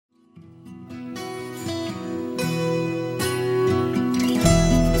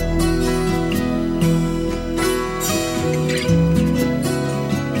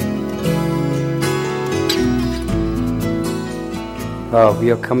We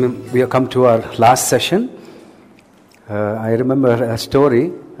have come to our last session. I remember a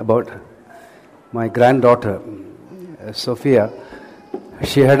story about my granddaughter, Sophia.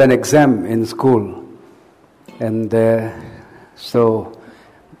 She had an exam in school, and so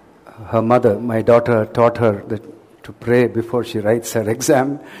her mother, my daughter, taught her to pray before she writes her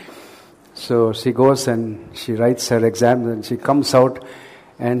exam. So she goes and she writes her exam, and she comes out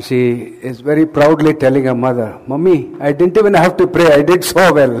and she is very proudly telling her mother, "Mummy, I didn't even have to pray, I did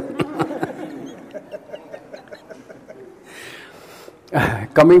so well."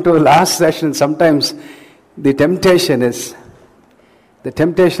 Coming to the last session, sometimes the temptation is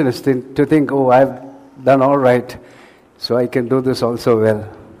to think, "Oh, I've done all right, so I can do this also well."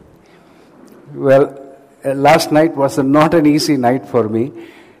 Well, last night was not an easy night for me.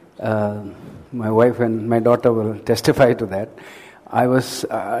 My wife and my daughter will testify to that. I was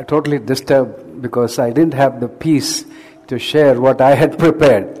totally disturbed because I didn't have the peace to share what I had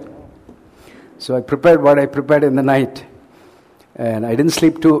prepared. So I prepared what I prepared in the night. And I didn't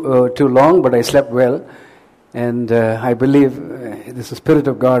sleep too long, but I slept well. And I believe the Spirit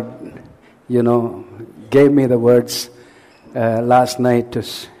of God, gave me the words last night to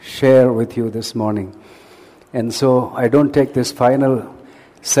share with you this morning. And so I don't take this final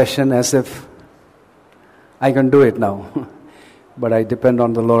session as if I can do it now. But I depend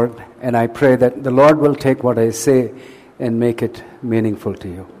on the Lord, and I pray that the Lord will take what I say and make it meaningful to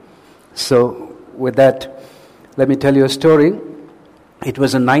you. So with that, let me tell you a story. It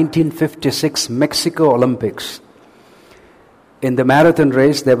was in 1956 Mexico Olympics. In the marathon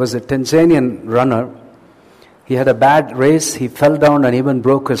race, there was a Tanzanian runner. He had a bad race. He fell down and even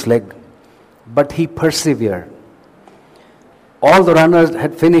broke his leg. But he persevered. All the runners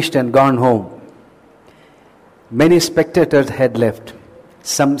had finished and gone home. Many spectators had left.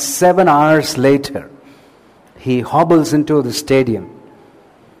 Some 7 hours later, he hobbles into the stadium.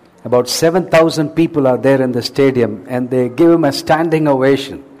 About 7,000 people are there in the stadium, and they give him a standing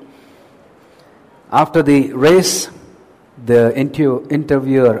ovation. After the race, the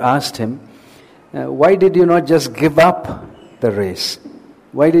interviewer asked him, "Why did you not just give up the race?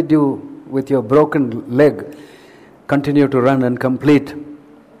 Why did you, with your broken leg, continue to run and complete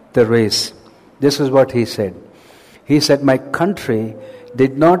the race?" This is what he said. He said, "My country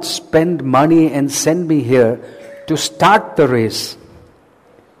did not spend money and send me here to start the race,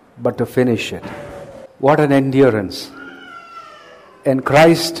 but to finish it." What an endurance. And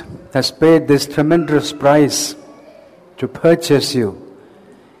Christ has paid this tremendous price to purchase you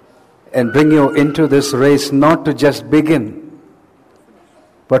and bring you into this race, not to just begin,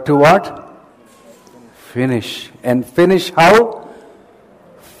 but to what? Finish. And finish how?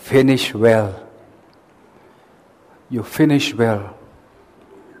 Finish well. You finish well.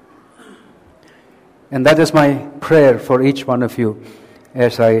 And that is my prayer for each one of you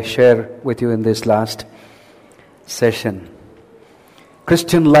as I share with you in this last session.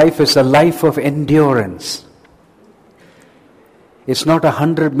 Christian life is a life of endurance. It's not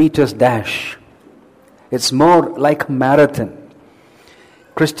 100 meters dash. It's more like a marathon.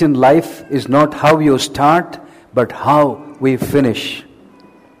 Christian life is not how you start, but how we finish.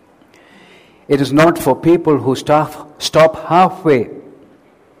 It is not for people who stop halfway,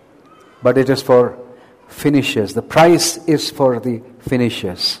 but it is for finishers. The price is for the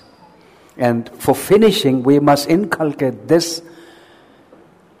finishers. And for finishing, we must inculcate this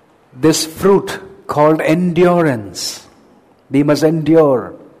fruit called endurance. We must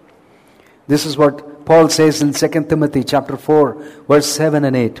endure. This is what Paul says in 2 Timothy chapter 4, verse 7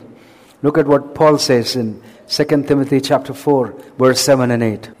 and 8. Look at what Paul says in 2 Timothy chapter 4, verse 7 and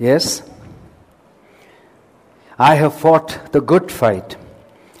 8. Yes? "I have fought the good fight.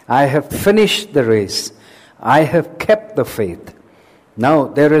 I have finished the race. I have kept the faith. Now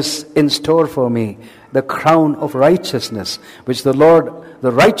there is in store for me the crown of righteousness, which the Lord,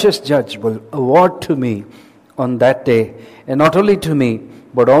 the righteous judge, will award to me on that day. And not only to me,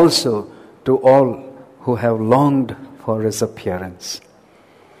 but also to all who have longed for his appearance."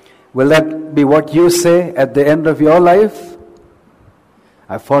 Will that be what you say at the end of your life?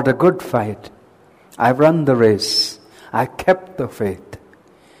 "I fought a good fight. I've run the race. I kept the faith."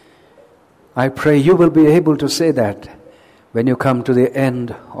 I pray you will be able to say that when you come to the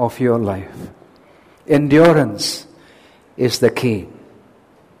end of your life. Endurance is the key.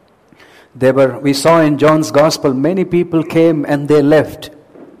 We saw in John's Gospel, many people came and they left.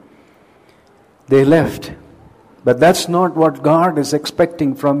 They left. But that's not what God is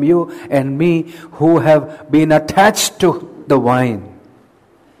expecting from you and me who have been attached to the vine.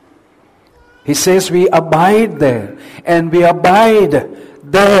 He says we abide there, and we abide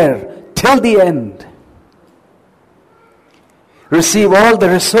there till the end. receive all the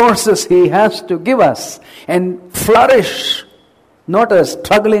resources He has to give us, and flourish. Not a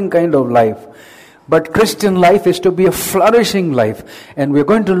struggling kind of life, but Christian life is to be a flourishing life. And we're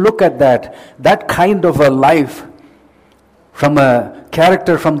going to look at that kind of a life from a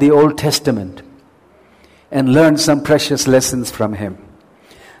character from the Old Testament, and learn some precious lessons from him.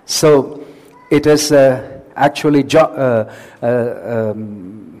 So it is actually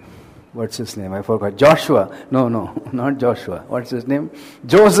what's his name? I forgot. Joshua. No, not Joshua. What's his name?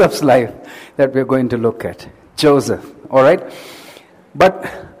 Joseph's life that we're going to look at. Joseph. All right? But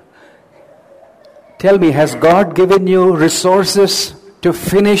tell me, has God given you resources to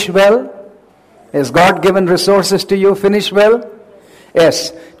finish well? Has God given resources to you finish well?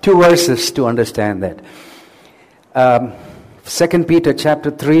 Yes. 2 verses to understand that. 2 Peter chapter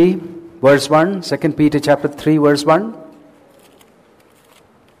 3 verse 1. 2 Peter chapter 3 verse 1.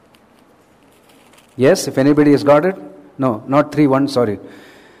 Yes, if anybody has got it. No, not 3:1, sorry.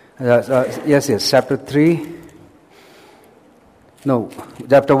 Yes, chapter 3. No,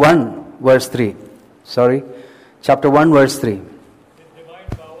 chapter 1 verse 3. Sorry. Chapter 1 verse 3.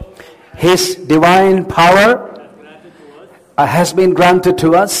 His divine power has been granted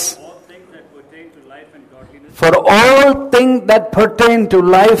to us for all things that pertain to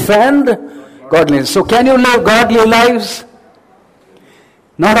life and godliness. So can you live godly lives?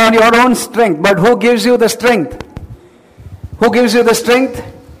 Not on your own strength, but who gives you the strength? Who gives you the strength?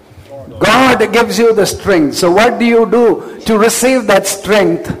 God gives you the strength. So what do you do to receive that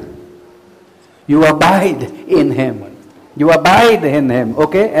strength? You abide in Him. You abide in Him.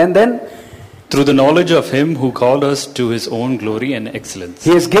 Okay? And then? Through the knowledge of Him who called us to His own glory and excellence.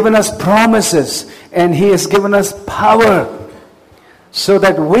 He has given us promises, and He has given us power, so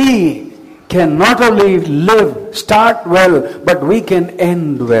that we can not only start well, but we can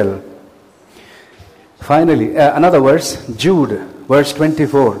end well. Finally, another verse, Jude, verse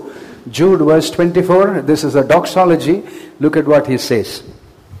 24. Jude, verse 24, this is a doxology. Look at what he says.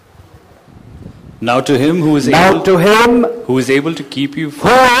 Now to Him who is able to keep you. Who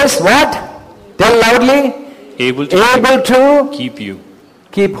is what? Tell loudly. Able to keep you.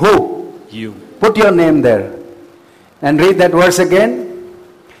 Keep who? You. Put your name there. And read that verse again.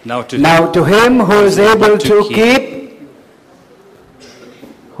 Now to him who is able to keep.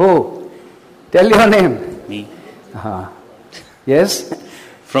 Who? Tell your name. Me. Yes?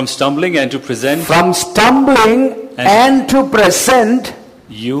 From stumbling and to present. From stumbling and to present.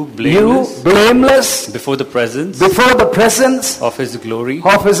 You blameless before the presence of His glory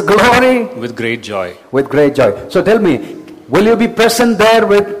with great joy. With great joy. So tell me, will you be present there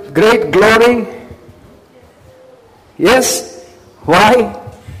with great glory? Yes? Why?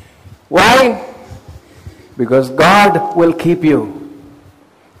 Because God will keep you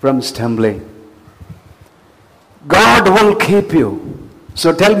from stumbling. God will keep you.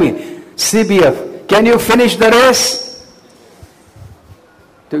 So tell me, CBF, can you finish the race?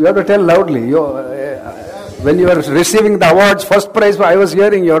 You have to tell loudly. When you were receiving the awards, first prize, I was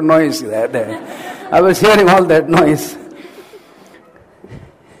hearing your noise there. I was hearing all that noise.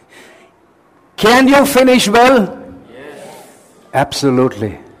 Can you finish well? Yes.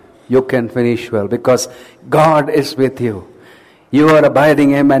 Absolutely. You can finish well because God is with you. You are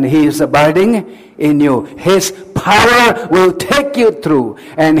abiding Him and He is abiding in you. His power will take you through,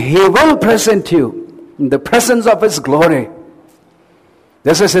 and He will present you in the presence of His glory.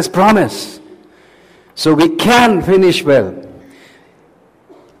 This is His promise. So we can finish well.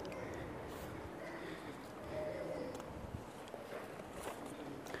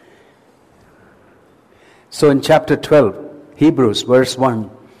 So in chapter 12, Hebrews verse 1,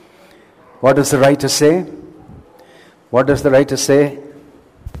 what does the writer say? What does the writer say?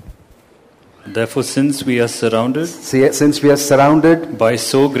 Therefore, since we are surrounded by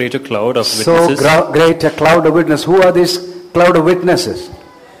so great a cloud of witnesses. So great a cloud of witnesses. Who are these cloud of witnesses?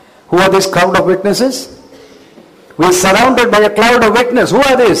 Who are these cloud of witnesses? We are surrounded by a cloud of witnesses. Who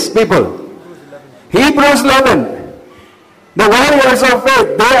are these people? Hebrews 11. The warriors of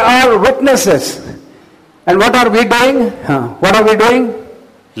faith, they are witnesses. And what are we doing? What are we doing?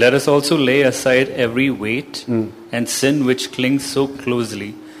 Let us also lay aside every weight and sin which clings so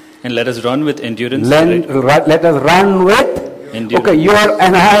closely, and let us run with endurance. Let us run with endurance. Okay, you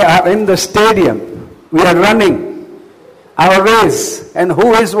and I are in the stadium. We are running our race. And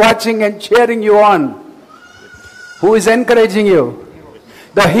who is watching and cheering you on? Who is encouraging you?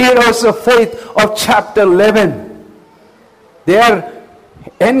 The heroes of faith of chapter 11. They are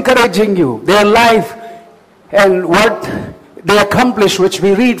encouraging you. Their life and what they accomplish, which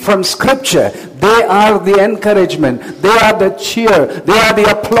we read from Scripture, they are the encouragement. They are the cheer. They are the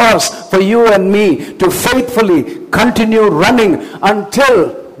applause for you and me to faithfully continue running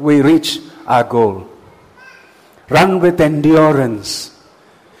until we reach our goal. Run with endurance.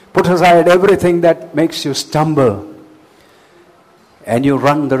 Put aside everything that makes you stumble. And you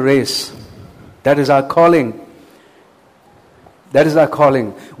run the race. That is our calling. That is our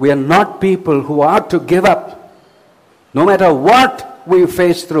calling. We are not people who are to give up. No matter what we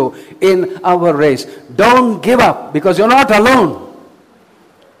face through in our race. Don't give up, because you're not alone.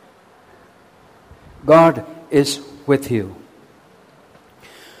 God is with you.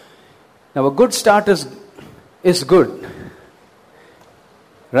 Now a good start is good.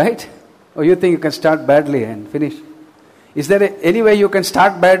 Right? Or you think you can start badly and finish? Is there any way you can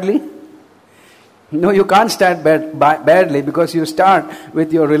start badly? No, you can't start badly, because you start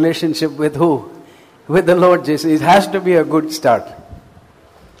with your relationship with who? With the Lord Jesus. It has to be a good start.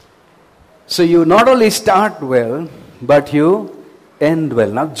 So you not only start well, but you end well.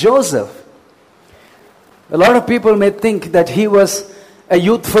 Now Joseph, a lot of people may think that he was a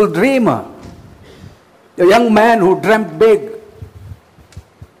youthful dreamer, a young man who dreamt big.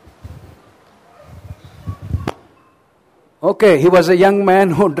 Okay, he was a young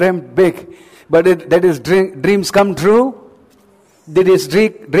man who dreamt big. But did his dreams come true? Did his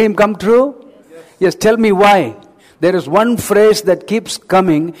dream come true? Yes, tell me why. There is one phrase that keeps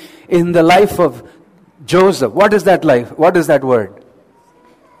coming in the life of Joseph. What is that life? What is that word?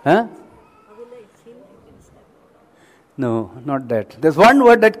 Huh? No, not that. There's one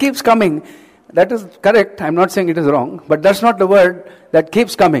word that keeps coming. That is correct. I'm not saying it is wrong. But that's not the word that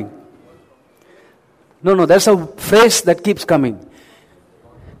keeps coming. No, there's a phrase that keeps coming.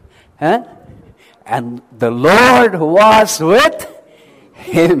 Huh? And the Lord was with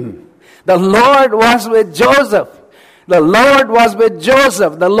him. The Lord was with Joseph. The Lord was with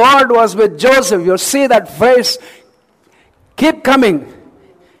Joseph. The Lord was with Joseph. You see that phrase keep coming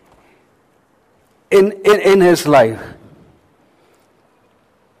in his life.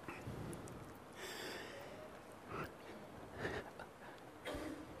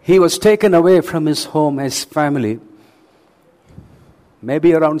 He was taken away from his home, his family,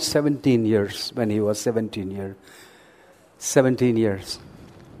 maybe around 17 years, when he was 17 years.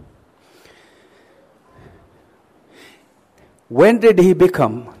 When did he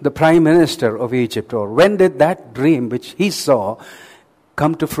become the prime minister of Egypt? Or when did that dream which he saw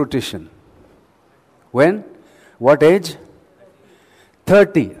come to fruition? When? What age?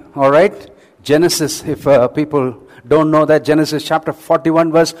 30. All right? Genesis, if people don't know that, Genesis chapter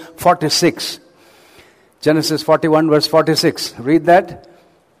 41 verse 46. Genesis 41 verse 46. Read that.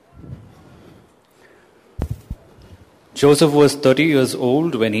 Joseph was 30 years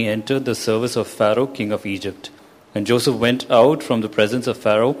old when he entered the service of Pharaoh, king of Egypt. And Joseph went out from the presence of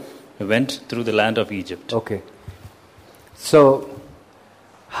Pharaoh and went through the land of Egypt. Okay. So,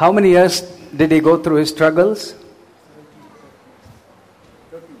 how many years did he go through his struggles?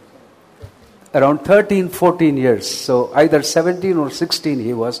 Around 13, 14 years. So, either 17 or 16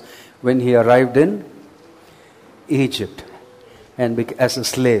 he was when he arrived in Egypt and as a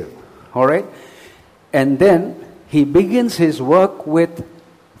slave. All right? And then he begins his work with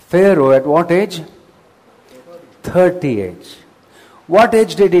Pharaoh at what age? 30 age. What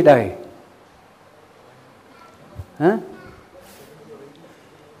age did he die? Huh?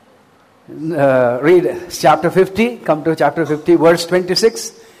 Read chapter 50. Come to chapter 50, verse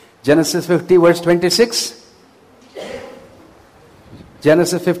 26. Genesis 50, verse 26.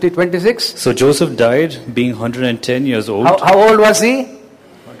 Genesis 50, 26. So Joseph died, being 110 years old. How old was he?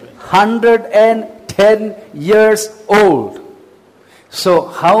 110 years old. So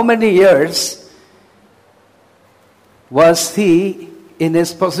how many years was he in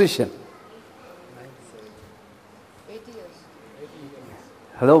his position? 80 years.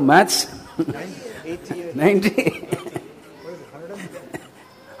 Hello, maths? 90.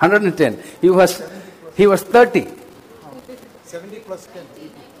 110. He was 30. 70 plus 10.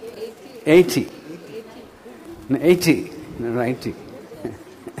 80. 80. 90.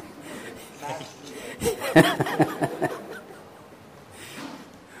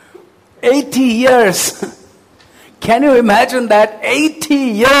 $80. Can you imagine that? 80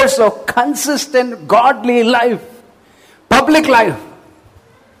 years of consistent godly life, public life,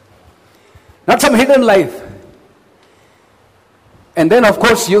 not some hidden life. And then of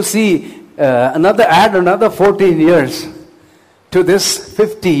course you see another 14 years to this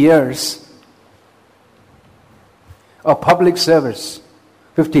 50 years of public service.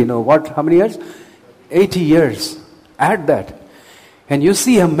 50, no, what? How many years? 80 years. Add that. And you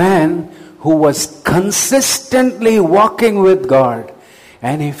see a man who was consistently walking with God,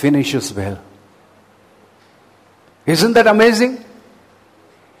 and he finishes well. Isn't that amazing?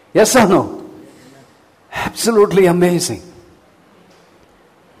 Yes or no? Absolutely amazing.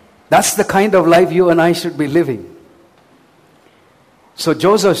 That's the kind of life you and I should be living. So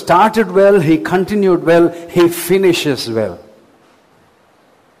Joseph started well, he continued well, he finishes well.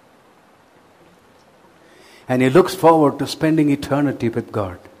 And he looks forward to spending eternity with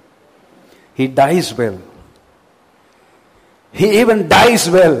God. He dies well. He even dies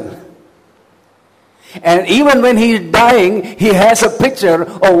well. And even when he is dying, he has a picture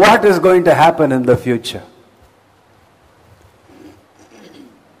of what is going to happen in the future.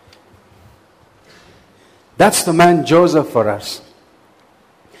 That's the man Joseph for us.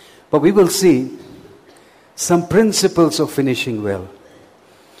 But we will see some principles of finishing well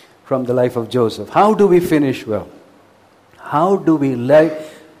from the life of Joseph. How do we finish well? How do we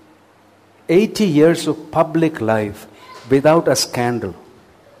live 80 years of public life without a scandal?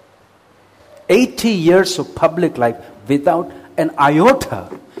 80 years of public life without an iota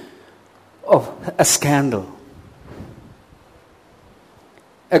of a scandal.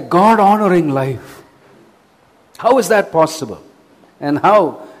 A God-honoring life. How is that possible? And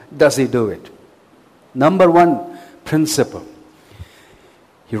how does he do it? Number one principle.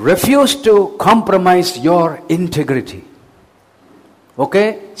 You refuse to compromise your integrity.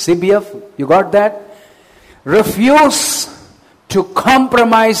 Okay? CBF, you got that? Refuse to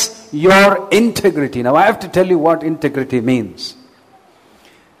compromise your integrity. Now I have to tell you what integrity means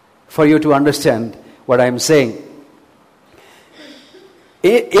for you to understand what I am saying.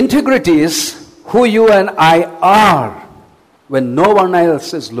 Integrity is who you and I are when no one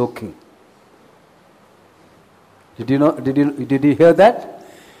else is looking. Did you hear that?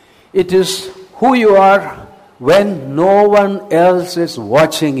 It is who you are when no one else is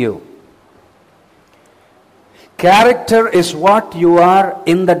watching you. Character is what you are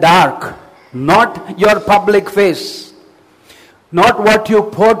in the dark, not your public face, not what you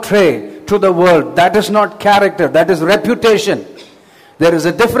portray to the world. That is not character, that is reputation. There is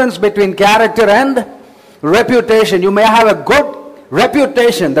a difference between character and reputation. You may have a good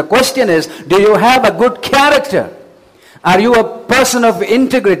reputation. The question is, do you have a good character? Are you a person of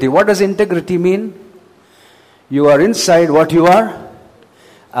integrity? What does integrity mean? You are inside what you are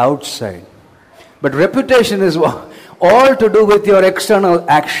outside. But reputation is all to do with your external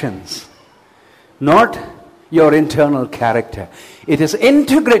actions, not your internal character. It is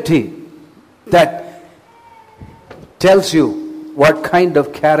integrity that tells you what kind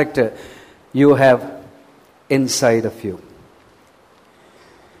of character you have inside of you.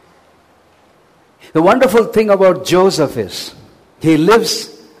 The wonderful thing about Joseph is he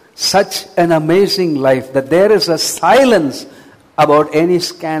lives such an amazing life that there is a silence about any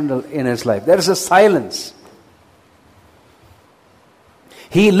scandal in his life. There is a silence.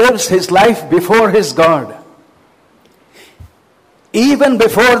 He lives his life before his God. Even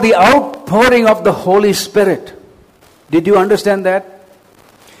before the outpouring of the Holy Spirit. Did you understand that?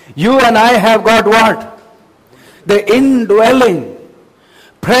 You and I have got what? The indwelling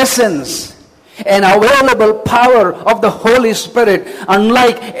presence and available power of the Holy Spirit,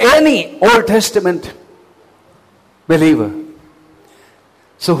 unlike any Old Testament believer.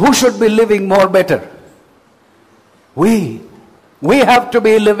 So who should be living more better? We have to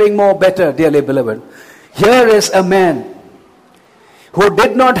be living more better, dearly beloved. Here is a man who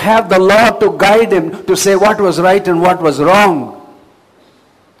did not have the law to guide him to say what was right and what was wrong,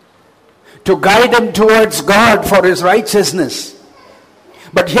 to guide him towards God for his righteousness.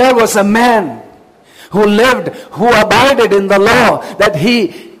 But here was a man who lived, who abided in the law, that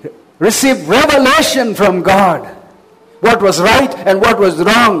he received revelation from God, what was right and what was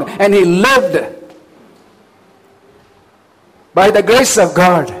wrong, and he lived by the grace of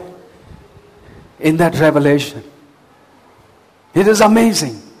God in that revelation. It is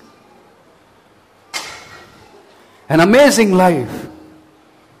amazing. An amazing life.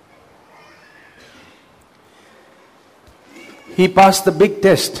 He passed the big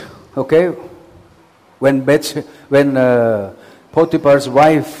test, okay? When Potiphar's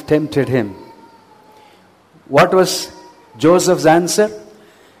wife tempted him. What was Joseph's answer?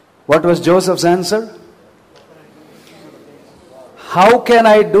 What was Joseph's answer? How can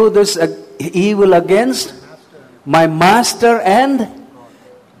I do this evil against my master and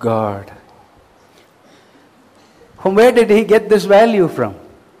God? From where did he get this value from?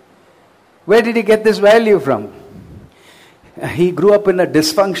 Where did he get this value from? He grew up in a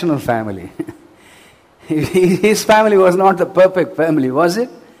dysfunctional family. His family was not the perfect family, was it?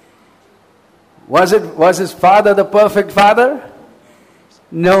 Was his father the perfect father?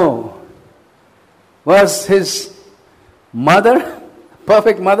 No. Was his mother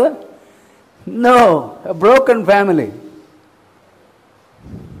perfect mother? No. A broken family.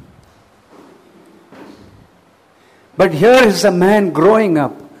 But here is a man growing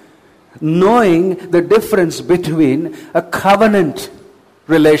up, knowing the difference between a covenant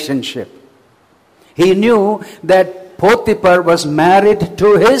relationship. He knew that Potiphar was married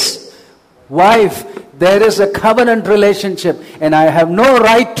to his wife. There is a covenant relationship, and I have no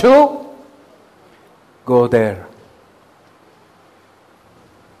right to go there.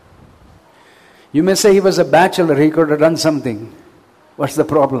 You may say he was a bachelor, he could have done something. What's the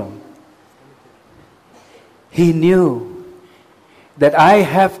problem? He knew that I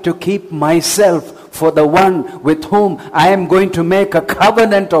have to keep myself for the one with whom I am going to make a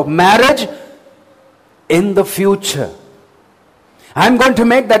covenant of marriage in the future. I'm going to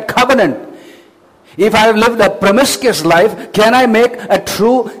make that covenant. If I have lived a promiscuous life, can I make a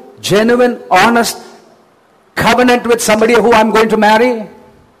true, genuine, honest covenant with somebody who I'm going to marry?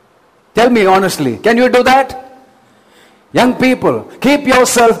 Tell me honestly, can you do that? Young people, keep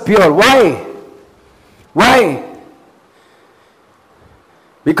yourself pure. Why? Why?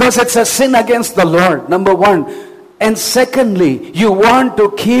 Because it's a sin against the Lord, number one. And secondly, you want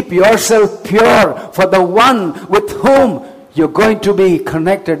to keep yourself pure for the one with whom you're going to be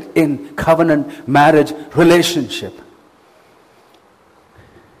connected in covenant marriage relationship.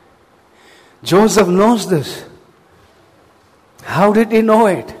 Joseph knows this. How did he know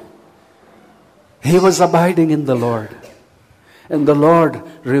it? He was abiding in the Lord. And the Lord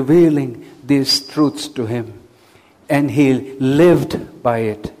revealing these truths to him. And he lived by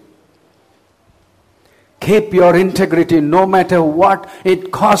it. Keep your integrity no matter what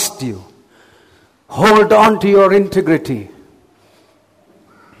it cost you. Hold on to your integrity.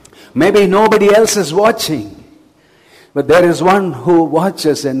 Maybe nobody else is watching, but there is one who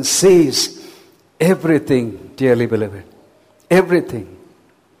watches and sees everything, dearly beloved. Everything.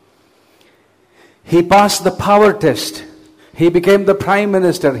 He passed the power test. He became the prime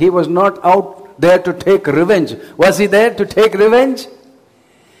minister. He was not out there to take revenge. Was he there to take revenge?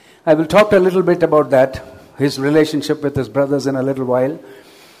 I will talk a little bit about that, his relationship with his brothers in a little while.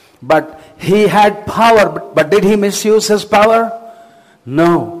 But he had power, but did he misuse his power?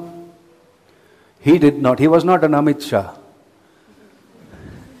 No. He did not. He was not an Amit Shah.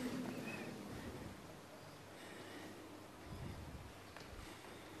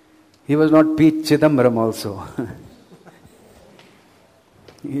 He was not P. Chidambaram also.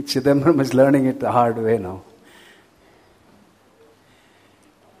 Chidambaram is learning it the hard way now.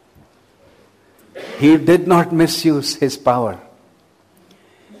 He did not misuse his power.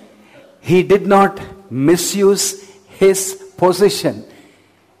 He did not misuse his position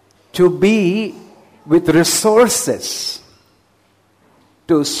to be with resources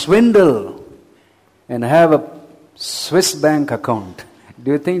to swindle and have a Swiss bank account.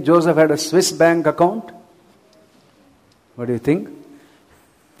 Do you think Joseph had a Swiss bank account? What do you think?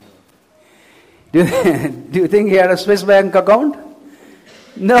 Do you think he had a Swiss bank account?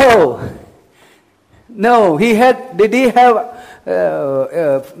 No. No. He had. Did he have?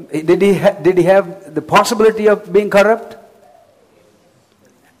 Did he have the possibility of being corrupt?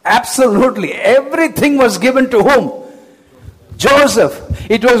 Absolutely. Everything was given to whom?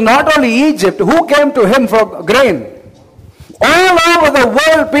 Joseph. It was not only Egypt. Who came to him for grain? All over the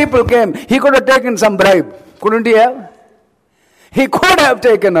world people came. He could have taken some bribe. Couldn't he have? He could have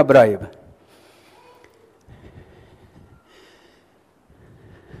taken a bribe.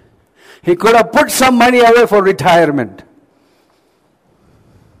 He could have put some money away for retirement.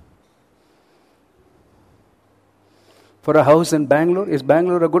 For a house in Bangalore? Is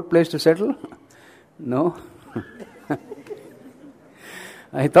Bangalore a good place to settle? No?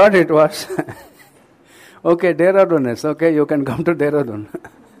 I thought it was. Okay, Dehradun is. Okay, you can come to Dehradun.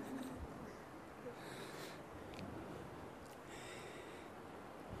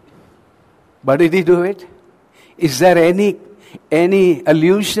 But did he do it? Is there any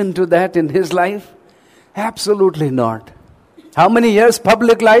allusion to that in his life? Absolutely not. How many years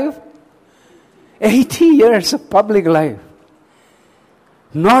public life? 80 years of public life.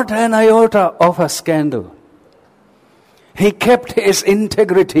 Not an iota of a scandal. He kept his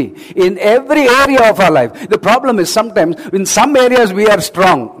integrity in every area of our life. The problem is sometimes in some areas we are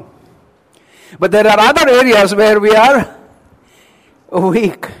strong. But there are other areas where we are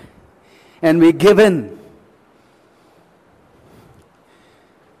weak. And we give in.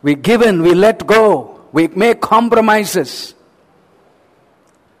 We give in, we let go. We make compromises.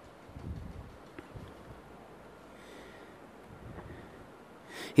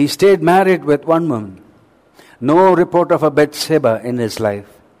 He stayed married with one woman. No report of a Bathsheba in his life.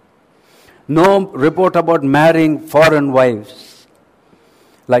 No report about marrying foreign wives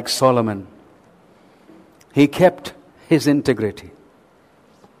like Solomon. He kept his integrity.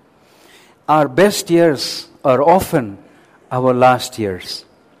 Our best years are often our last years.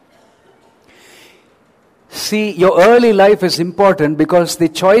 See, your early life is important because the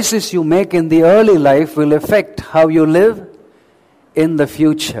choices you make in the early life will affect how you live in the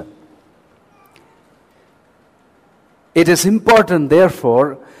future. It is important,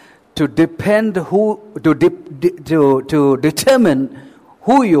 therefore, to determine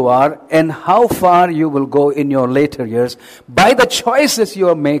who you are and how far you will go in your later years by the choices you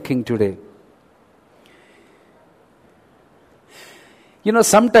are making today. You know,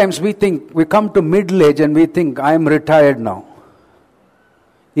 sometimes we come to middle age and we think, I am retired now.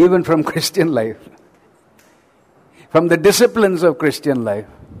 Even from Christian life. From the disciplines of Christian life.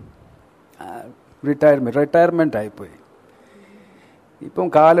 Retirement ആയിപ്പോയി. ഇപ്പം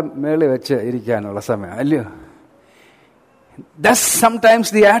കാലം മേളിൽ വെച്ച് ഇരിക്കാനുള്ള സമയം അല്ലയോ? That's sometimes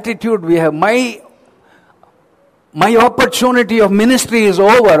the attitude we have. My opportunity of ministry is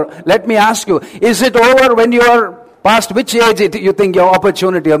over. Let me ask you, is it over when you are past which age you think your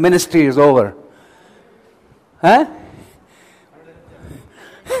opportunity of ministry is over? Huh?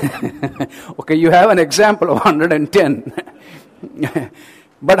 Okay, you have an example of 110.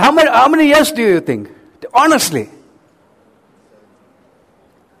 But how many years do you think? Honestly.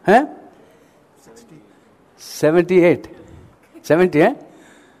 Huh? 78. 70, eh?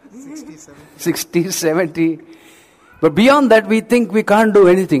 60, 70. But beyond that, we think we can't do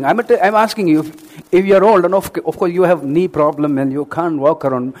anything. I'm asking you, if you're old, and of course you have knee problem and you can't walk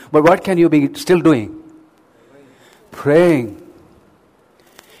around, but what can you be still doing? Praying.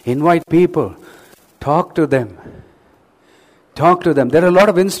 Invite people. Talk to them. Talk to them. There are a lot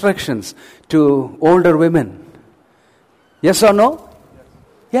of instructions to older women. Yes or no?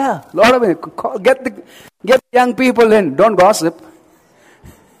 Yeah, a lot of it. Get the young people in. Don't gossip.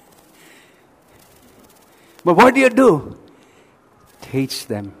 But what do? Teach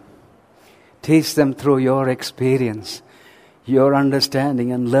them. Teach them through your experience, your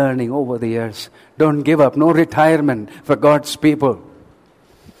understanding and learning over the years. Don't give up. No retirement for God's people.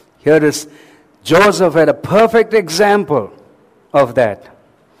 Here is Joseph had a perfect example of that.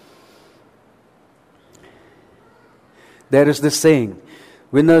 There is this saying,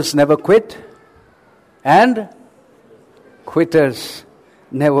 winners never quit and quitters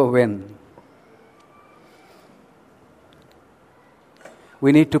never win.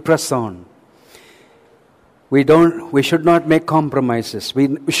 We need to press on. We should not make compromises.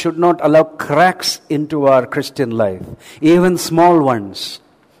 We should not allow cracks into our Christian life. Even small ones.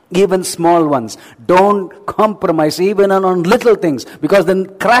 Don't compromise even on little things, because then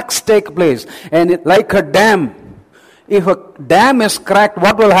cracks take place. And like a dam, if a dam is cracked,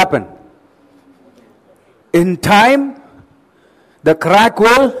 what will happen? In time, the crack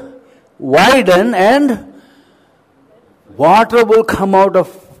will widen and water will come out of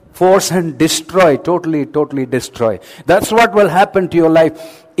force and destroy, totally destroy. That's what will happen to your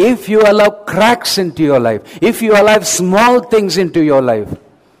life if you allow cracks into your life, if you allow small things into your life.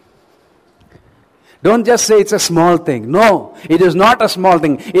 Don't just say it's a small thing. No, it is not a small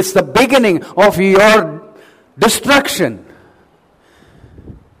thing. It's the beginning of your destruction.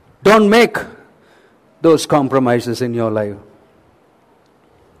 Don't make those compromises in your life.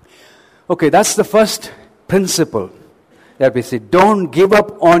 Okay, that's the first principle that we see. Don't give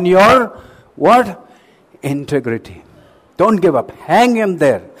up on your what? Integrity. Don't give up. Hang in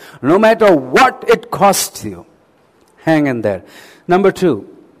there. No matter what it costs you. Hang in there. Number 2.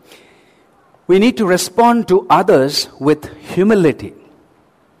 We need to respond to others with humility.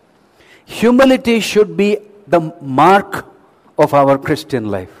 Humility should be the mark of our Christian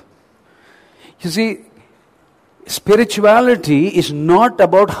life. You see, spirituality is not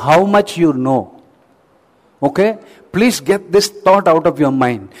about how much you know. Okay? Please get this thought out of your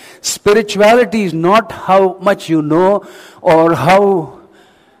mind. Spirituality is not how much you know or how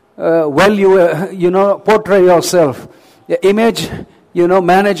well you portray yourself. Image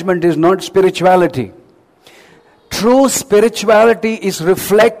management is not spirituality. True spirituality is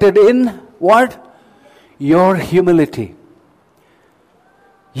reflected in what? Your humility.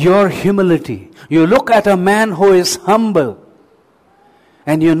 Your humility. You look at a man who is humble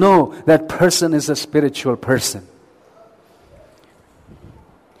and you know that person is a spiritual person.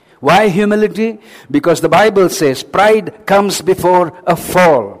 Why humility? Because the Bible says pride comes before a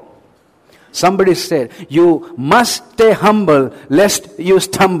fall. Somebody said, you must stay humble lest you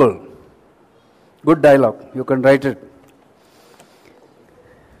stumble. Good dialogue. You can write it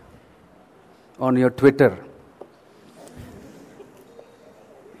on your Twitter.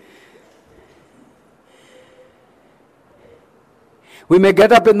 We may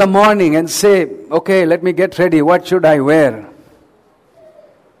get up in the morning and say, okay, let me get ready. What should I wear?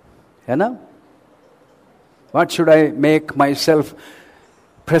 You know? What should I make myself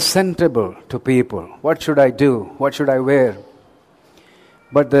presentable to people? What should I do? What should I wear?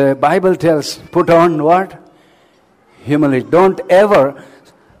 But the Bible tells, put on what? Humility. Don't ever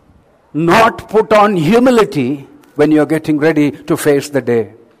not put on humility when you're getting ready to face the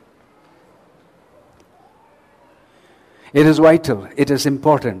day. It is vital. It is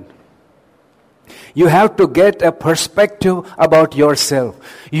important. You have to get a perspective about yourself.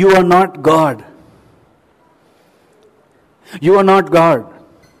 You are not God. You are not God.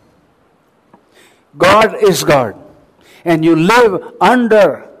 God is God. And you live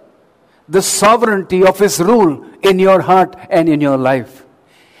under the sovereignty of His rule in your heart and in your life.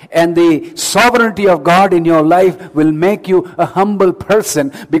 And the sovereignty of God in your life will make you a humble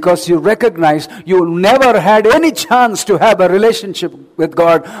person, because you recognize you never had any chance to have a relationship with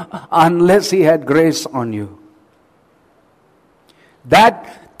God unless He had grace on you.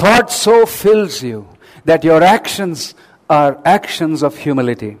 That thought so fills you that your actions are actions of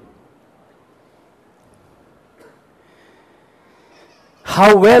humility.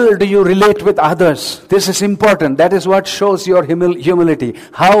 How well do you relate with others? This is important. That is what shows your humility.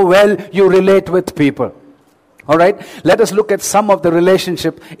 How well you relate with people. All right. Let us look at some of the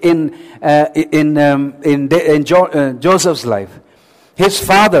relationship in Joseph's life. His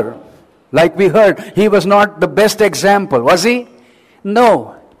father, like we heard, he was not the best example, was he?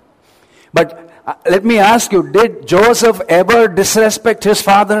 No. But let me ask you: did Joseph ever disrespect his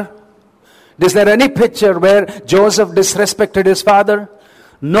father? Is there any picture where Joseph disrespected his father?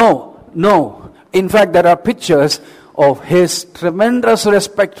 No. In fact, there are pictures of his tremendous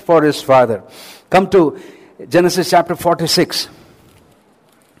respect for his father. Come to Genesis chapter 46.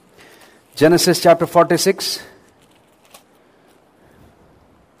 Genesis chapter 46.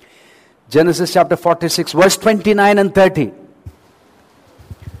 Genesis chapter 46, verse 29 and 30.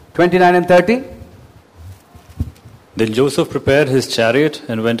 29 and 30. Then Joseph prepared his chariot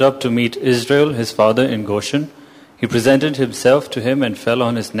and went up to meet Israel, his father, in Goshen. He presented himself to him and fell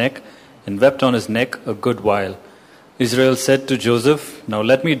on his neck and wept on his neck a good while. Israel said to Joseph, "Now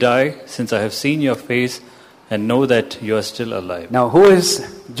let me die, since I have seen your face and know that you are still alive." Now who is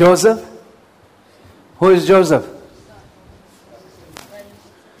Joseph? Who is Joseph?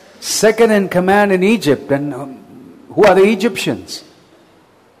 Second in command in Egypt. And who are the Egyptians?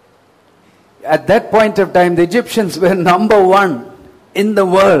 At that point of time, the Egyptians were number one in the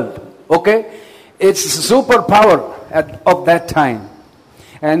world. Okay? It's superpower of that time.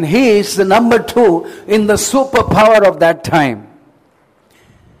 And he is the number two in the superpower of that time.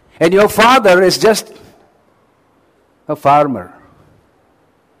 And your father is just a farmer.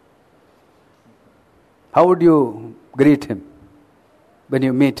 How would you greet him when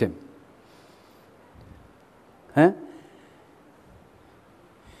you meet him? Huh?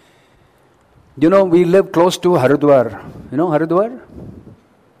 You know, we live close to Haridwar. You know Haridwar?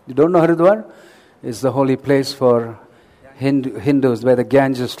 You don't know Haridwar? It's the holy place for Hindus where the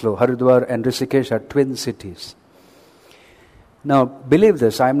Ganges flow. Haridwar and Rishikesh are twin cities. Now, believe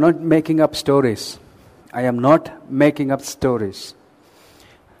this, I am not making up stories. I am not making up stories.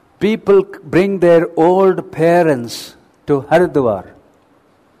 People bring their old parents to Haridwar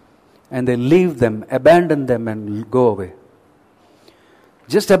and they leave them, abandon them and go away.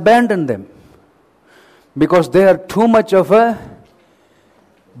 Just abandon them. Because they are too much of a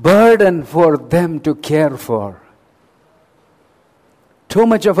burden for them to care for. Too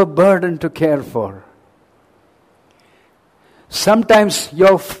much of a burden to care for. Sometimes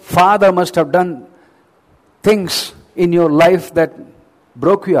your father must have done things in your life that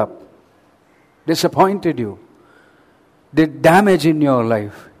broke you up, disappointed you, did damage in your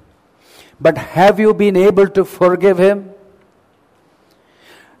life. But have you been able to forgive him?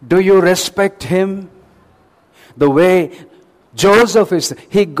 Do you respect him? The way Joseph is,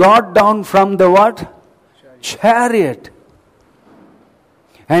 he got down from the what? Chariot.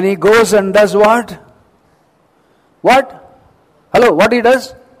 And he goes and does what? What? Hello, what he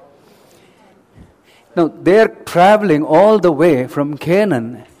does? Now, they're traveling all the way from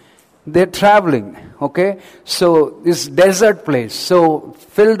Canaan. They're traveling, okay? So, this desert place, so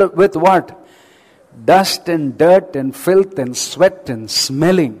filled with what? Dust and dirt and filth and sweat and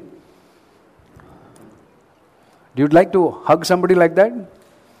smelling. Do you like to hug somebody like that?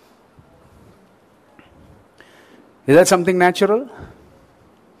 Is that something natural?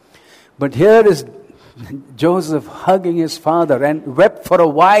 But here is Joseph hugging his father and wept for a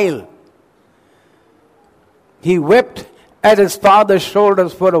while. He wept at his father's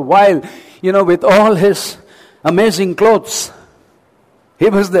shoulders for a while, with all his amazing clothes. He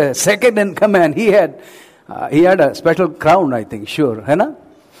was the second in command. He had a special crown, I think, sure.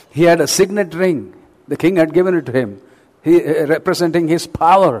 He had a signet ring. The king had given it to him. He representing his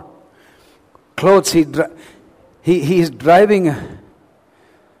power. Clothes, he is driving,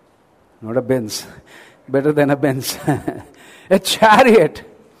 not a Benz, better than a Benz, a chariot.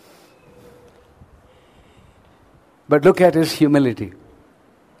 But look at his humility.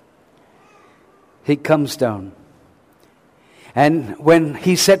 He comes down. And when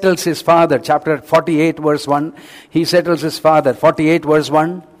he settles his father, chapter 48 verse 1, he settles his father. 48 verse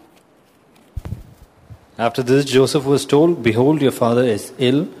 1. After this, Joseph was told, "Behold, your father is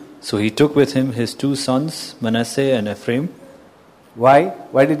ill." So he took with him his 2 sons, Manasseh and Ephraim. Why?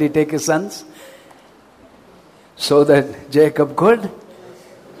 Why did he take his sons? So that Jacob could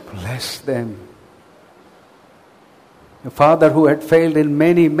bless them. A father who had failed in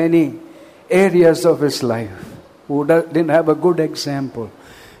many, many areas of his life, who didn't have a good example.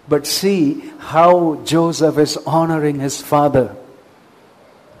 But see how Joseph is honoring his father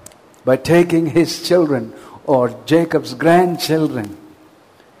by taking his children or Jacob's grandchildren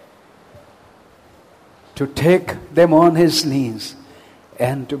to take them on his knees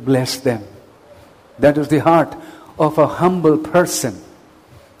and to bless them. That is the heart of a humble person.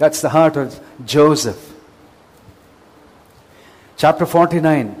 That's the heart of Joseph. Chapter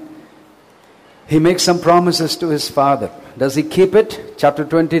 49. He makes some promises to his father. Does he keep it? Chapter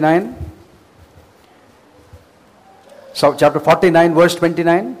 29. So chapter 49 verse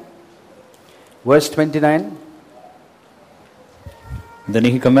 29. Verse 29. Then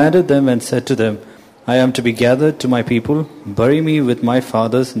he commanded them and said to them, "I am to be gathered to my people. Bury me with my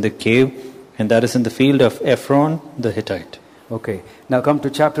fathers in the cave, and that is in the field of Ephron the Hittite." Okay. Now come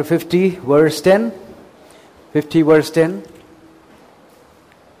to chapter 50 verse 10. 50 verse 10.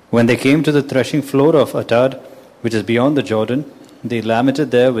 When they came to the threshing floor of Atad, which is beyond the Jordan, they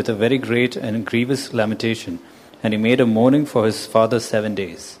lamented there with a very great and grievous lamentation. And he made a mourning for his father 7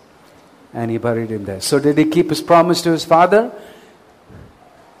 days. And he buried him there. So did he keep his promise to his father?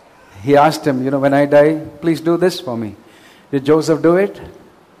 He asked him, when I die, please do this for me. Did Joseph do it?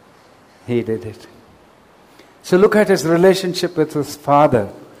 He did it. So look at his relationship with his father.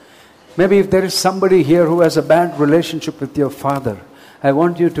 Maybe if there is somebody here who has a bad relationship with your father, I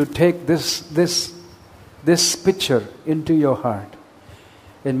want you to take this picture into your heart.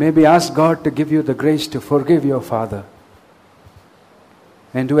 And maybe ask God to give you the grace to forgive your father.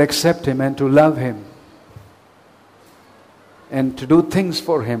 And to accept him and to love him. And to do things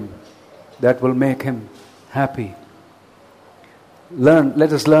for him that will make him happy.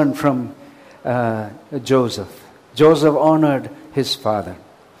 Let us learn from Joseph. Joseph honored his father.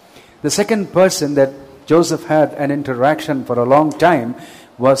 The second person that Joseph had an interaction for a long time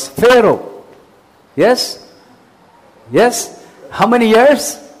was Pharaoh. Yes? Yes? How many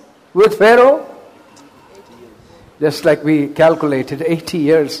years with Pharaoh? Just like we calculated, 80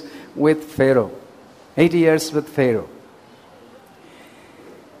 years with Pharaoh. 80 years with Pharaoh.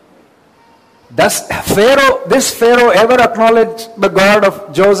 Does this Pharaoh ever acknowledge the God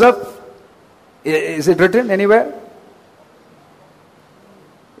of Joseph? Is it written anywhere?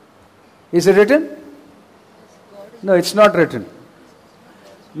 Is it written? No, it's not written.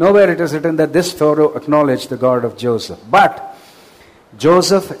 Nowhere it is written that this Pharaoh acknowledged the God of Joseph. But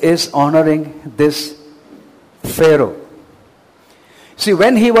Joseph is honoring this Pharaoh. See,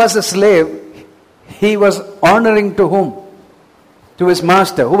 when he was a slave, he was honoring to whom? To his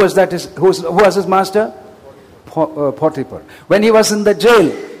master. Who was that? Who was his master? Potiphar. When he was in the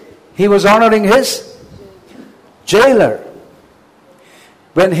jail, he was honoring his jailer.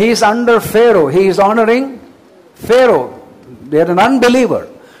 When he is under Pharaoh, he is honoring Pharaoh. They are an unbeliever.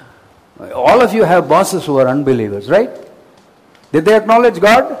 All of you have bosses who are unbelievers, right? Did they acknowledge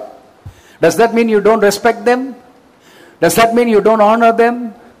God? Does that mean you don't respect them? Does that mean you don't honor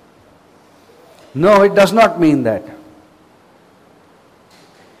them? No, it does not mean that.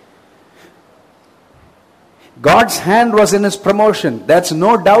 God's hand was in his promotion. That's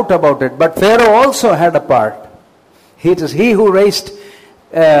no doubt about it. But Pharaoh also had a part. It is he who raised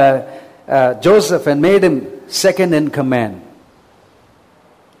Joseph and made him second in command.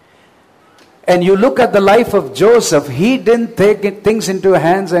 And you look at the life of Joseph, he didn't take things into his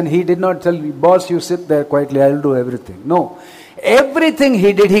hands and he did not tell me, boss, you sit there quietly, I'll do everything. No. Everything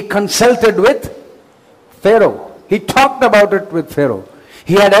he did, he consulted with Pharaoh. He talked about it with Pharaoh.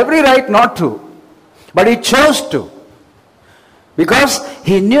 He had every right not to, but he chose to. Because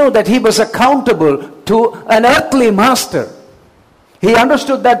he knew that he was accountable to an earthly master. He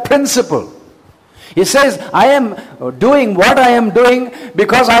understood that principle. He says, I am doing what I am doing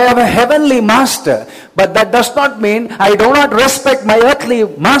because I have a heavenly master. But that does not mean I do not respect my earthly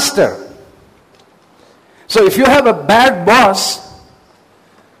master. So if you have a bad boss,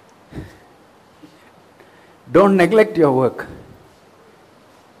 Don't neglect your work.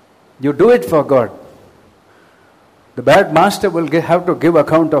 You do it for God. The bad master will have to give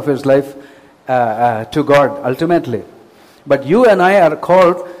account of his life to God ultimately. But you and I are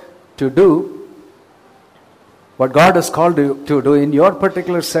called to do what God has called you to do in your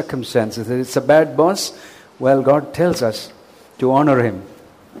particular circumstances. If it's a bad boss, well, God tells us to honor him,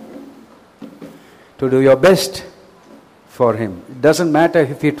 to do your best for him. It doesn't matter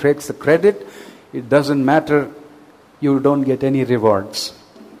if he takes the credit. It doesn't matter you don't get any rewards.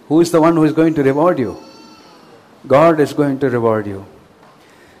 Who is the one who is going to reward you? God is going to reward you.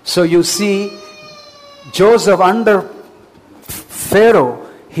 So you see, Joseph under Pharaoh,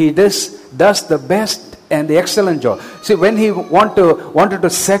 he does the best and the excellent job. See, when he wanted to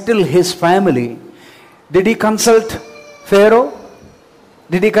settle his family, did he consult Pharaoh?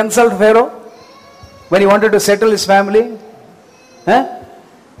 Did he consult Pharaoh when he wanted to settle his family? Huh?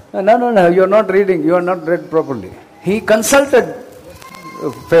 No, you are not reading. You are not read properly. He consulted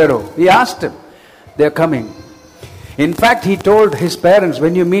Pharaoh. He asked him. They are coming. In fact, he told his parents,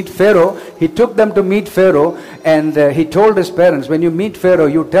 when you meet Pharaoh, he took them to meet Pharaoh, and he told his parents, when you meet Pharaoh,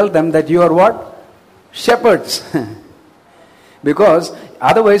 you tell them that you are what? Shepherds. Because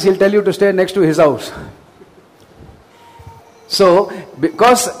otherwise he'll tell you to stay next to his house. So,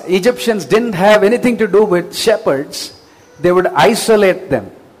 because Egyptians didn't have anything to do with shepherds, they would isolate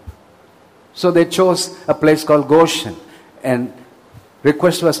them. So they chose a place called Goshen, and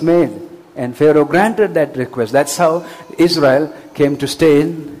request was made. And Pharaoh granted that request. That's how Israel came to stay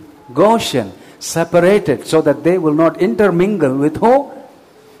in Goshen, separated, so that they will not intermingle with who?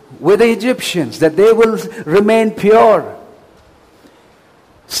 With the Egyptians, that they will remain pure.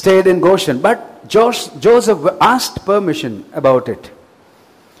 Stayed in Goshen. But Joseph asked permission about it,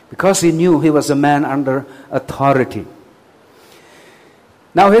 because he knew he was a man under authority.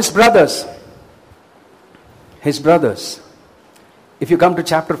 Now his brothers, if you come to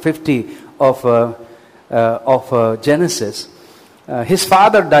chapter 50 of Genesis, his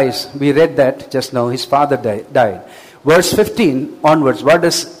father dies. We read that just now. His father died. Verse 15 onwards. What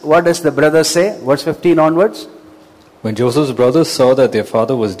does the brothers say? Verse 15 onwards. When Joseph's brothers saw that their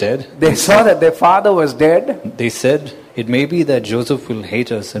father was dead, they saw that their father was dead. They said, "It may be that Joseph will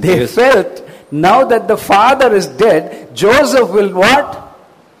hate us." And they felt, now that the father is dead, Joseph will what?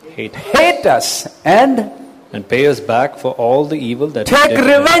 Hate us and pay us back for all the evil that we did. Take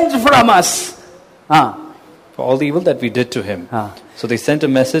revenge from us. For all the evil that we did to him. So they sent a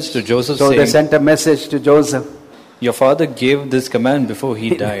message to Joseph saying, they sent a message to Joseph. Your father gave this command before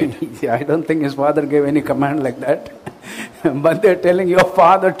he died. I don't think his father gave any command like that. But they're telling, your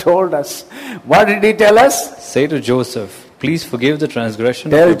father told us. What did he tell us? Say to Joseph, please forgive the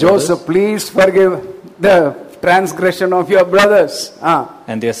transgression Tell of your brothers. Joseph, please forgive the transgression of your brothers.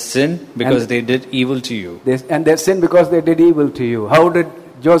 And their sin because they did evil to you. And their sin because they did evil to you. How did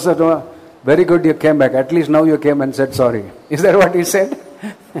Joseph know? Very good, you came back. At least now you came and said sorry. Is that what he said?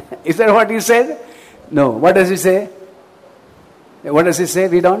 Is that what he said? No. What does he say? What does he say?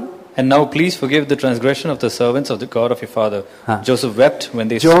 Read on. And now please forgive the transgression of the servants of the God of your father. Joseph wept when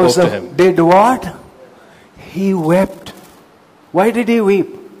they spoke to him. Joseph did what? He wept. Why did he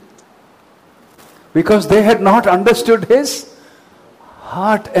weep? Because they had not understood his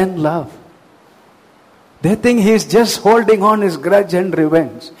heart and love. They think he is just holding on his grudge and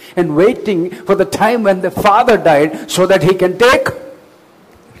revenge and waiting for the time when the father died so that he can take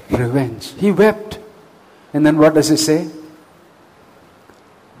revenge. He wept. And then what does he say?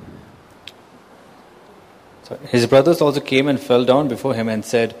 So his brothers also came and fell down before him and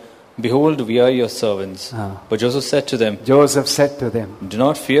said, Behold, we are your servants. But Joseph said to them, Do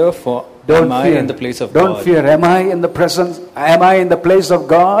not fear, for am I in the place of God? Don't fear. Am I in the place of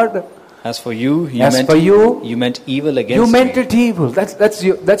God? As for you, you meant evil against me. You meant it evil.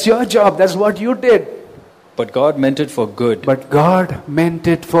 That's your job. That's what you did. But God meant it for good. But God meant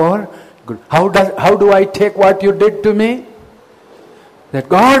it for good. How do I take what you did to me? That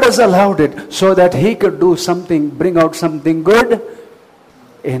God has allowed it so that He could do something, bring out something good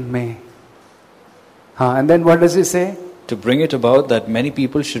in me. And then what does He say? To bring it about that many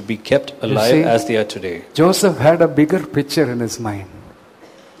people should be kept alive as they are today. Joseph had a bigger picture in his mind.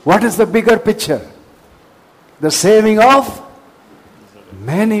 What is the bigger picture? The saving of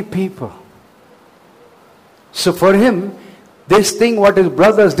many people. So for him, this thing what his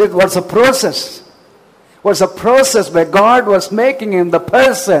brothers did was a process. Was a process where God was making him the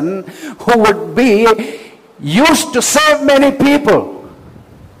person who would be used to save many people.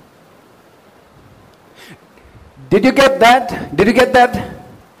 Did you get that? Did you get that?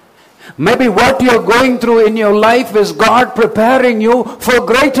 Maybe what you're going through in your life is God preparing you for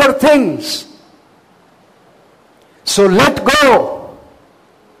greater things. So let go.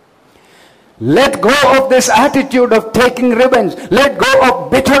 Let go of this attitude of taking revenge. Let go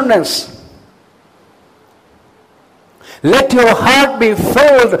of bitterness. Let your heart be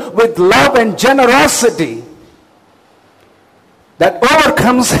filled with love and generosity that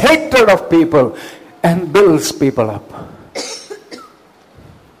overcomes hatred of people and builds people up.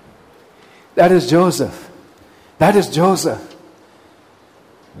 That is Joseph. That is Joseph.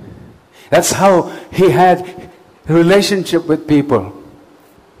 That's how he had a relationship with people.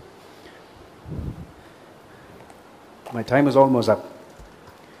 My time is almost up.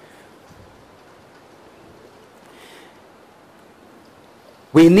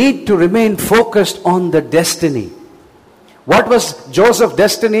 We need to remain focused on the destiny. What was Joseph's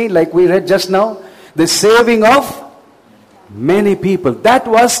destiny, like we read just now? The saving of many people. That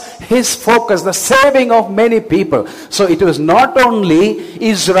was his focus, the saving of many people. So it was not only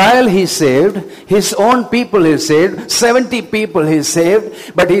Israel he saved, his own people he saved, 70 people he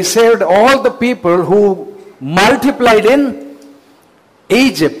saved, but he saved all the people who multiplied in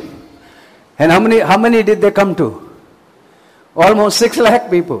Egypt. And how many did they come to? Almost 6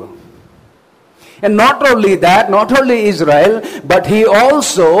 lakh people. And not only that, not only Israel, but he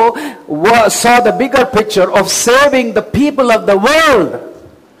also saw the bigger picture of saving the people of the world.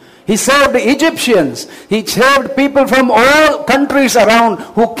 He saved the Egyptians. He saved people from all countries around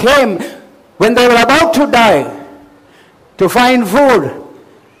who came when they were about to die to find food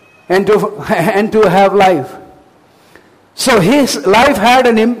and to have life. So his life had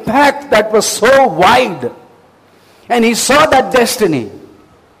an impact that was so wide. And he saw that destiny.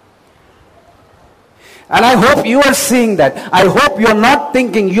 And I hope you are seeing that. I hope you are not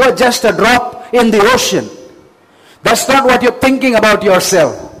thinking you are just a drop in the ocean. That's not what you're thinking about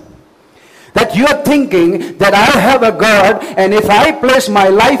yourself. That you are thinking that I have a God, and if I place my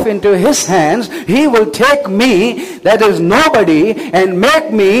life into His hands, He will take me, that is nobody, and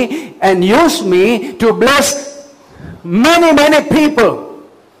make me and use me to bless many, many people.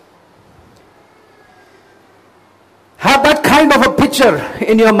 Have that kind of a picture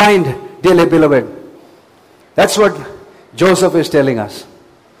in your mind, dearly beloved. That's what Joseph is telling us.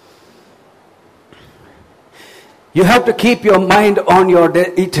 You have to keep your mind on your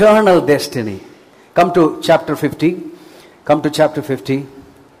eternal destiny. Come to chapter 50. Come to chapter 50.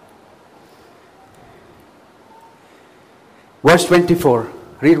 Verse 24.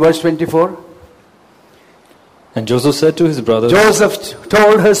 Read verse 24. And Joseph said to his brothers. Joseph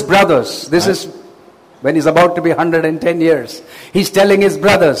told his brothers. This is when he's about to be 110 years. He's telling his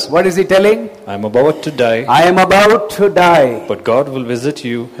brothers. What is he telling? I am about to die. I am about to die. But God will visit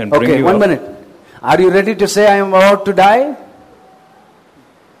you and bring you up. Okay, 1 minute. Are you ready to say I am about to die?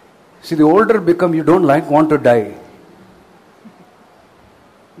 See, the older you become, you don't want to die.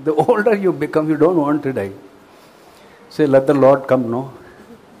 The older you become, you don't want to die. Say, let the Lord come, no?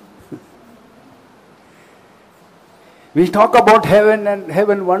 We talk about heaven and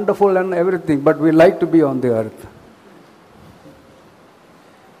heaven wonderful and everything, but we like to be on the earth.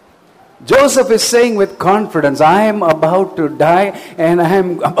 Joseph is saying with confidence, I am about to die and I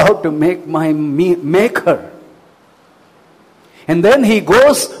am about to make my maker. And then he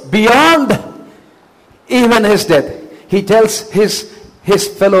goes beyond even his death. He tells his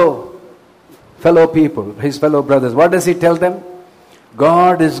fellow people, his fellow brothers. What does he tell them?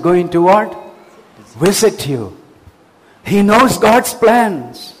 God is going to what? Visit you. He knows God's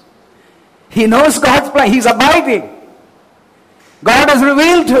plans. He knows God's plan. He's abiding. God has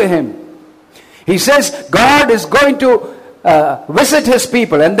revealed to him. He says God is going to visit His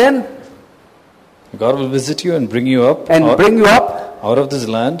people, and then God will visit you and bring you up. And bring you up out of this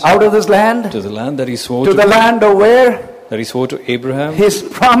land. Out of this land. To the land that He swore to the land of where? That He swore to Abraham. His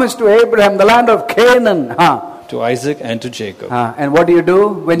promise to Abraham, the land of Canaan. To Isaac and to Jacob. And what do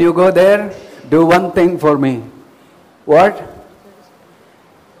when you go there? Do one thing for me. What?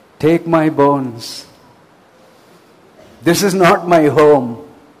 Take my bones. This is not my home.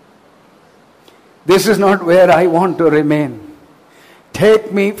 This is not where I want to remain.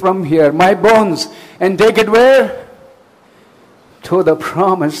 Take me from here, my bones, and take it where? To the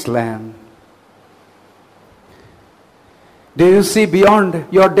promised land. Do you see beyond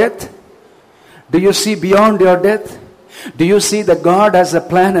your death? Do you see beyond your death? Do you see that God has a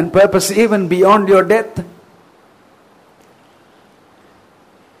plan and purpose even beyond your death?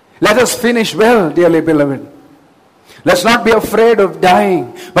 Let us finish well, dearly beloved. Let's not be afraid of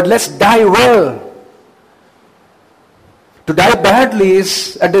dying, but let's die well. To die badly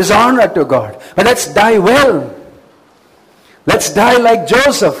is a dishonor to God, but let's die well. Let's die like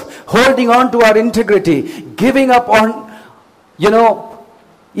Joseph, holding on to our integrity, giving up on,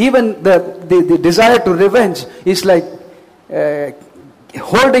 Even the desire to revenge is like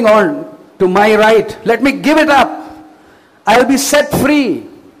holding on to my right. Let me give it up. I'll be set free.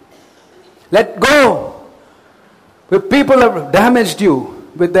 Let go. If people have damaged you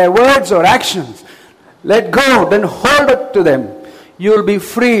with their words or actions, let go, then hold it to them. You will be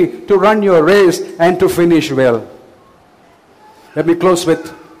free to run your race and to finish well. Let me close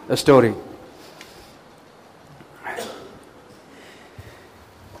with a story.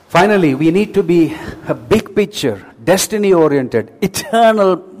 Finally, we need to be a big picture, destiny-oriented,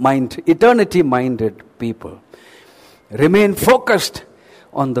 eternity-minded people. Remain focused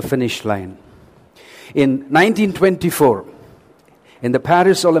on the finish line. In 1924, in the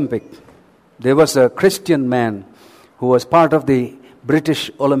Paris Olympic, there was a Christian man who was part of the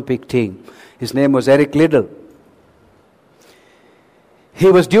British Olympic team. His name was Eric Liddell. He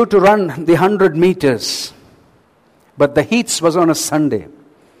was due to run the 100 meters, but the heats was on a Sunday.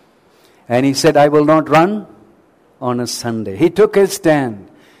 And he said, I will not run on a Sunday. He took his stand.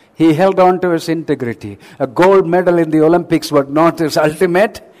 He held on to his integrity. A gold medal in the Olympics was not his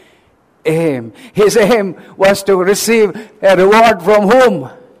ultimate aim. His aim was to receive a reward from whom?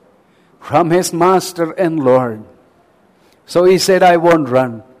 From his Master and Lord. So he said, I won't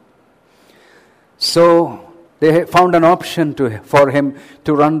run. So they found an option for him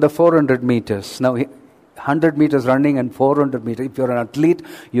to run the 400 meters. Now, 100 meters running and 400 meters. If you're an athlete,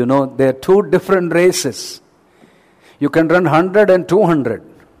 you know there are two different races. You can run 100 and 200,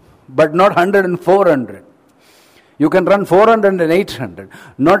 but not 100 and 400. You can run 400 and 800,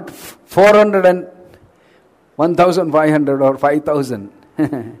 not 400 and 1,500 or 5,000.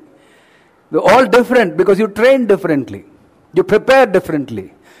 They're all different because you train differently. You prepare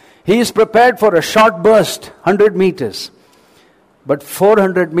differently. He is prepared for a short burst, 100 meters. But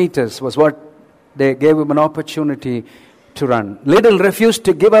 400 meters was what they gave him an opportunity to run. Liddell refused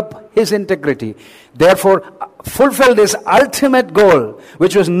to give up his integrity. Therefore, fulfilled his ultimate goal,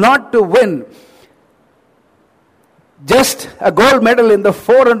 which was not to win just a gold medal in the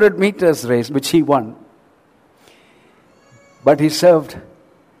 400 meters race, which he won. But he served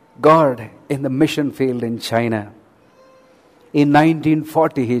God in the mission field in China. In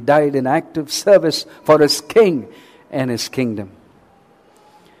 1940, he died in active service for his king and his kingdom.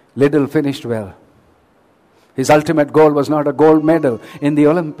 Liddell finished well. His ultimate goal was not a gold medal in the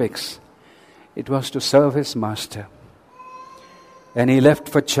Olympics. It was to serve his master. And he left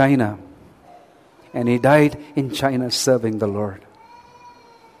for China. And he died in China serving the Lord.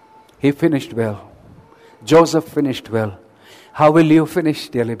 He finished well. Joseph finished well. How will you finish,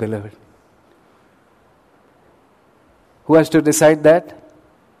 dearly beloved? Who has to decide that?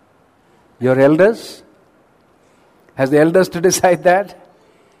 Your elders? Has the elders to decide that?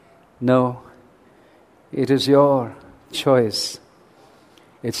 No. It is your choice.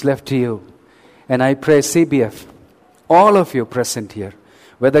 It's left to you. And I pray CBF, all of you present here,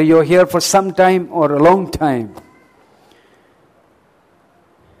 whether you're here for some time or a long time,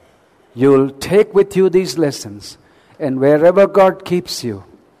 you'll take with you these lessons, and wherever God keeps you,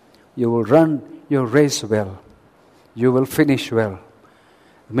 you will run your race well. You will finish well.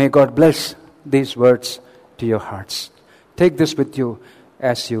 May God bless these words to your hearts. Take this with you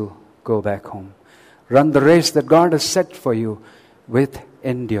as you go back home. Run the race that God has set for you with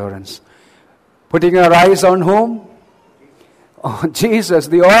endurance. Putting your eyes on whom? On Jesus,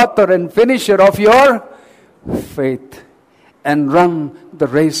 the author and finisher of your faith. And run the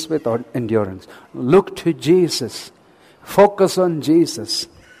race with endurance. Look to Jesus. Focus on Jesus.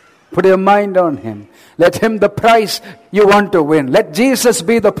 Put your mind on Him. Let Him the prize you want to win. Let Jesus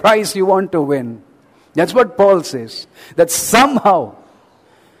be the prize you want to win. That's what Paul says. That somehow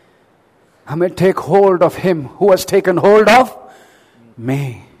I may take hold of Him who has taken hold of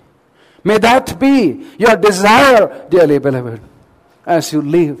me. May that be your desire, dearly beloved, as you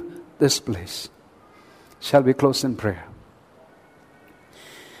leave this place. Shall we close in prayer?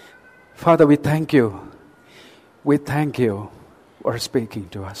 Father, we thank you. We thank you for speaking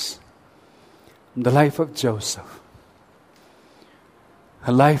to us. The life of Joseph.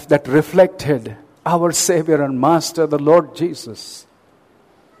 A life that reflected our Savior and Master, the Lord Jesus.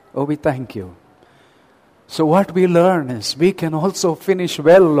 Oh, we thank you. So what we learn is we can also finish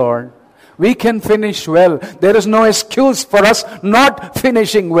well, Lord. We can finish well. There is no excuse for us not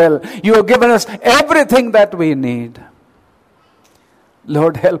finishing well. You have given us everything that we need.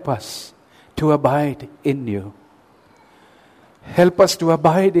 Lord, help us to abide in you. Help us to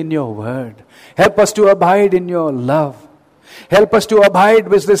abide in your word. Help us to abide in your love. Help us to abide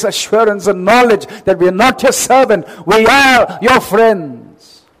with this assurance and knowledge that we are not your servant. We are your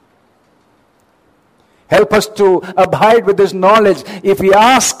friends. Help us to abide with this knowledge. If we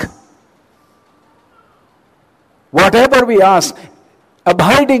ask, whatever we ask,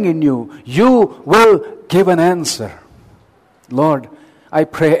 abiding in you, you will give an answer. Lord, I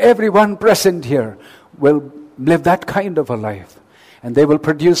pray everyone present here will live that kind of a life. And they will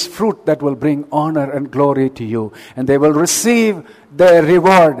produce fruit that will bring honor and glory to you. And they will receive their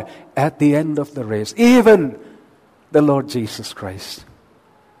reward at the end of the race. Even the Lord Jesus Christ.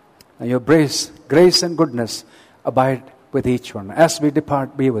 And your grace and goodness abide with each one. As we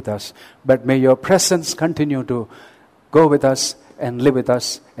depart, be with us. But may your presence continue to go with us and live with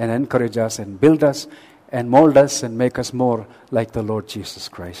us and encourage us and build us and mold us and make us more like the Lord Jesus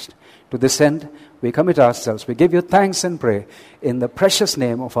Christ. To this end, we commit ourselves. We give you thanks and pray in the precious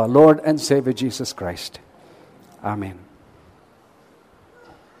name of our Lord and Savior Jesus Christ. Amen.